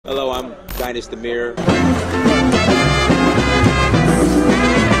Hello, I'm Dinus the Mirror.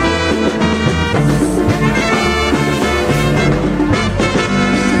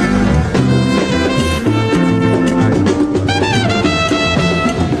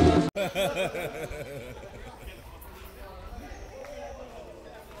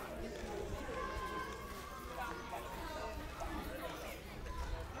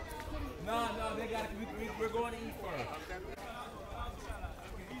 No, they got. We're going to eat first.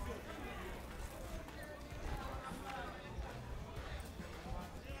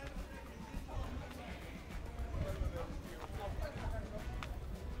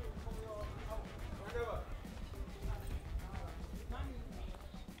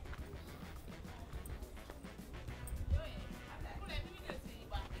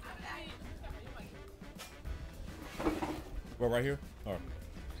 Well, right here? All right.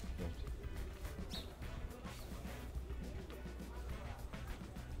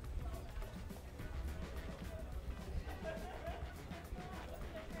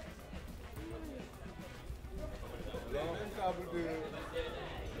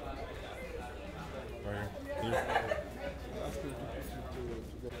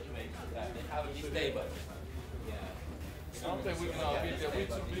 I don't think we can all get there. We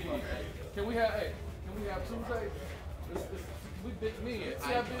too big. Can we have Tuesday? We big men.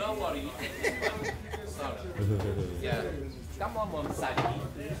 Don't worry. Sorry. Yeah. Come on side.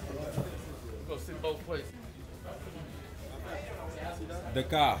 Go sit both places. The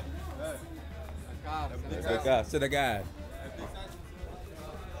car. Senegal.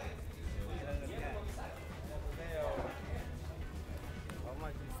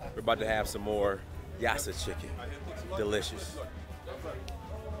 We're about to have some more yassa chicken. Delicious.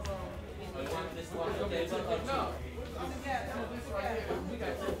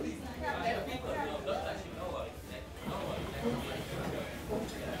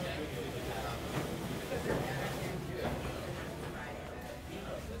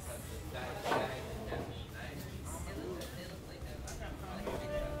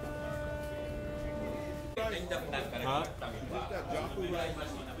 Huh?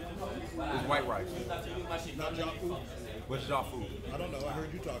 It's white rice. Not junk food? What's your food? I don't know. I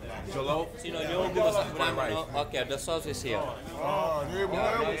heard you talk about it. Jolo? White rice. Okay, the sauce is here. Oh,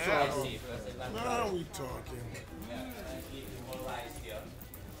 now we talking. Now we talking.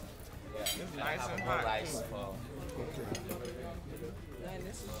 It's nice and hot. Rice for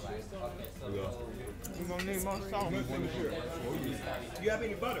We're going to need more sauce. You have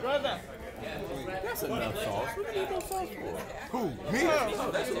any butter? That's enough sauce. What do you need no sauce for? Who? Me?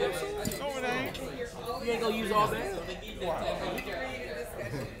 Over there. You ain't gonna use all that.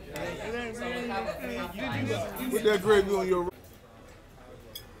 Put that gravy on your.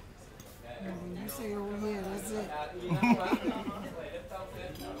 You say over here, that's it.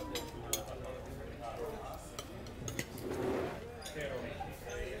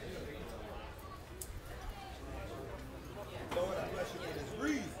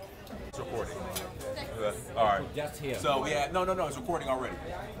 It's recording. All right. just here. So we have no. It's recording already.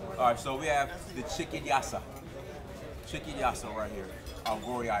 All right. So we have the chicken yassa. Chicken yassa right here on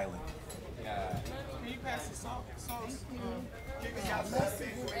Goree Island. Yeah. Can you pass the sauce?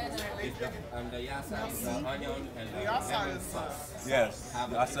 And the yassa is the onion and the lemon sauce. Yes.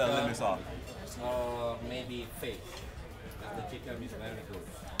 That's a lemon sauce. Or maybe fish. The chicken is very good.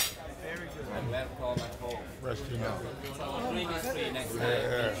 Very good. And welcome at home. Rest you know. So drink is free next time.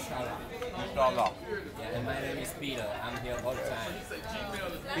 Inshallah. Inshallah. Yeah, and my name is Peter. I'm here all the time.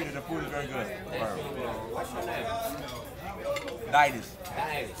 Peter, the food is very good. Thank you, bro. What's your name? Dinus.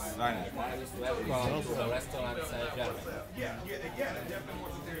 Darius. Darius, welcome to the restaurant Saint Germain.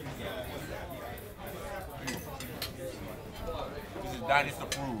 This is Dinus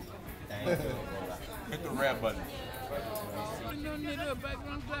approved. Thank you, brother. Hit the red button.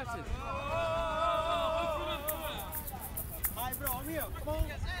 Hi, bro, I'm here. Come on.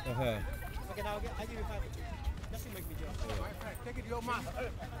 Okay, now I'll give you 5 for 2. Just to make me joke. Take it to your mask.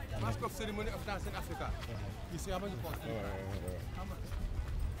 Mask of ceremony of dance in Africa. You see how much it costs? How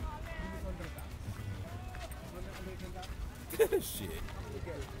much? Shit.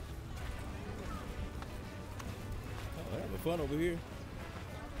 Having fun over here.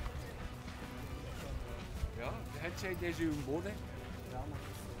 Ja, het jij deze borden?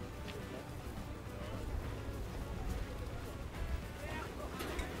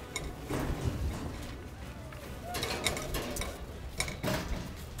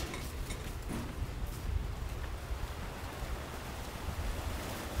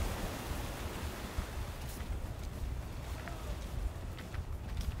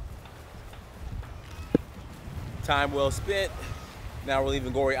 Time well spent. Now we're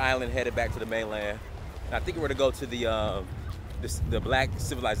leaving Goree Island, headed back to the mainland. And I think we're gonna go to the Black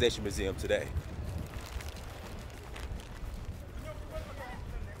Civilization Museum today.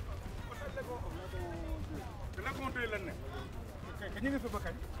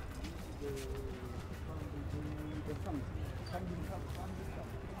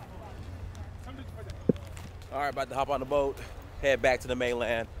 All right, about to hop on the boat, head back to the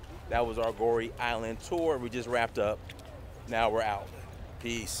mainland. That was our Goree Island tour. We just wrapped up. Now we're out.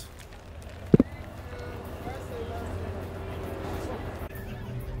 Peace.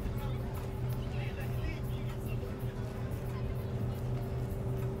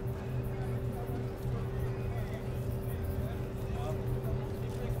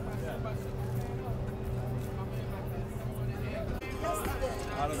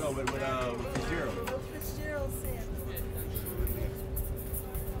 I don't know, but with Fitzgerald. Fitzgerald said.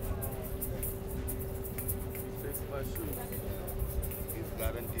 He's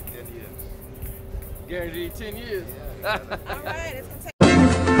guaranteed 10 years. Guaranteed 10 years. All right, it's gonna take.